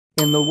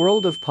In the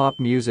world of pop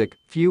music,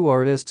 few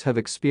artists have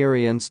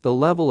experienced the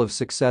level of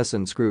success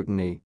and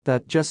scrutiny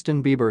that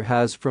Justin Bieber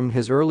has. From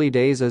his early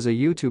days as a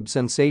YouTube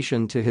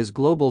sensation to his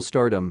global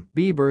stardom,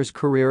 Bieber's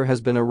career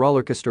has been a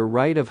rollercoaster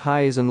ride of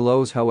highs and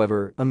lows.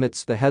 However,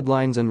 amidst the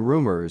headlines and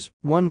rumors,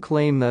 one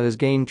claim that has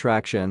gained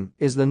traction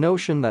is the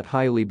notion that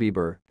Hailey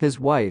Bieber, his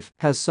wife,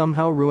 has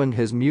somehow ruined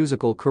his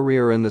musical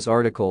career. In this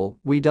article,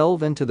 we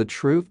delve into the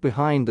truth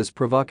behind this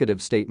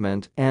provocative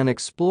statement and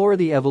explore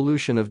the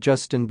evolution of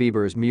Justin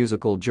Bieber's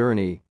musical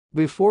journey.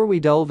 Before we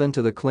delve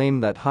into the claim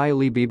that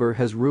Hailey Bieber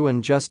has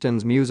ruined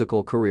Justin's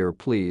musical career,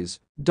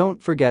 please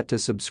don't forget to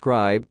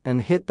subscribe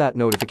and hit that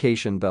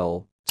notification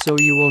bell so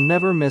you will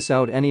never miss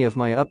out any of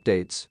my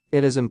updates.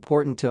 It is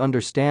important to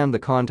understand the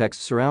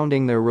context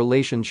surrounding their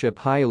relationship.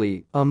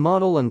 Hailey, a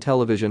model and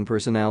television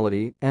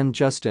personality, and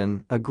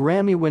Justin, a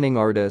Grammy-winning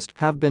artist,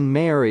 have been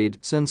married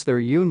since their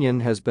union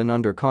has been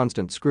under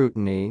constant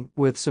scrutiny,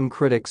 with some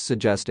critics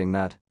suggesting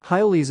that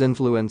Hailey's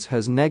influence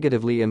has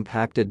negatively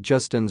impacted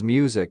Justin's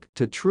music.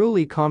 To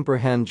truly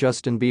comprehend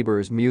Justin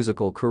Bieber's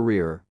musical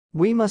career,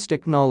 we must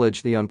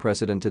acknowledge the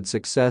unprecedented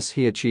success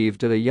he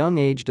achieved at a young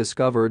age.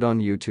 Discovered on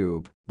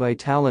YouTube by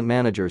talent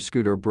manager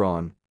Scooter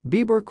Braun,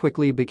 Bieber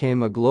quickly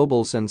became a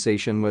global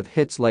sensation with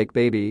hits like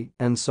Baby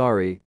and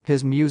Sorry.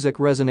 His music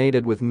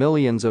resonated with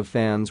millions of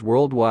fans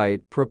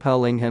worldwide,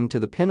 propelling him to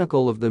the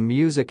pinnacle of the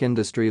music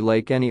industry.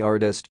 Like any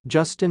artist,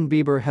 Justin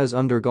Bieber has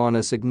undergone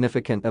a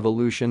significant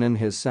evolution in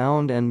his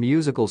sound and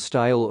musical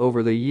style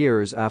over the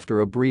years.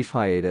 After a brief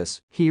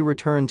hiatus, he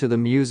returned to the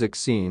music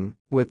scene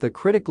with the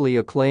critically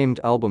acclaimed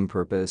album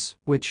Purpose,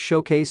 which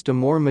showcased a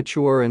more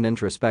mature and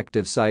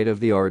introspective side of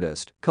the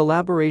artist.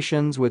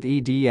 Collaborations with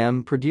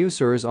EDM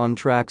producers on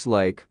tracks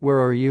like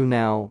Where Are You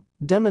Now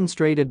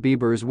demonstrated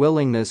Bieber's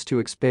willingness to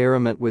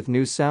experiment with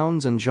new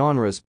sounds and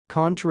genres.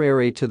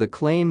 Contrary to the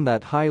claim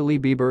that Hailey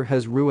Bieber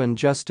has ruined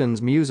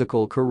Justin's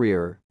musical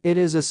career, it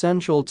is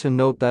essential to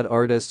note that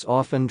artists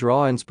often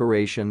draw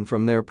inspiration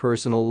from their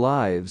personal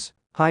lives.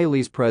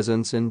 Hailey's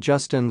presence in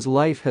Justin's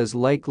life has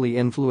likely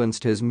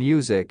influenced his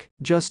music,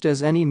 just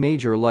as any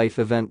major life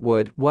event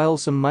would. While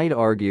some might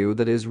argue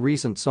that his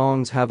recent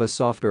songs have a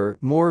softer,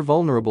 more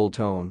vulnerable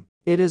tone,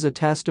 it is a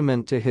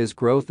testament to his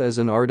growth as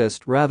an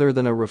artist rather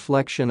than a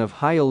reflection of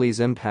Hailey's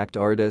impact.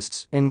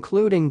 Artists,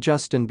 including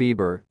Justin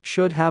Bieber,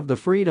 should have the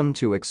freedom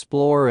to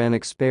explore and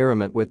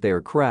experiment with their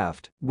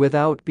craft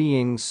without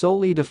being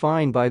solely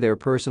defined by their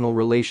personal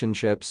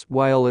relationships.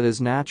 While it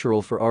is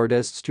natural for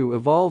artists to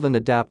evolve and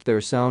adapt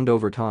their sound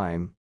over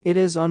time, it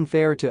is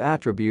unfair to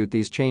attribute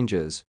these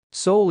changes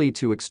solely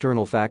to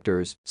external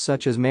factors,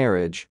 such as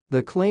marriage.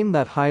 The claim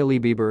that Hailey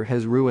Bieber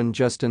has ruined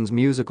Justin's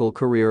musical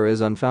career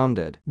is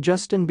unfounded.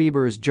 Justin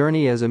Bieber's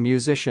journey as a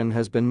musician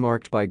has been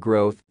marked by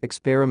growth,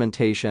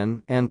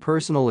 experimentation, and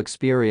personal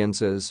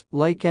experiences.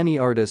 Like any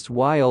artist,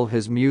 while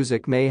his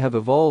music may have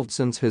evolved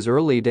since his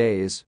early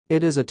days,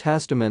 it is a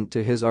testament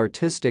to his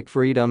artistic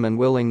freedom and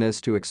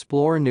willingness to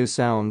explore new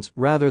sounds.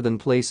 Rather than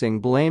placing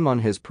blame on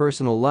his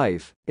personal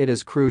life, it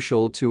is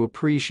crucial to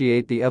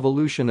appreciate the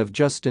evolution of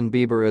Justin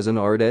Bieber as an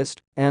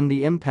artist and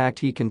the impact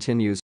he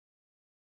continues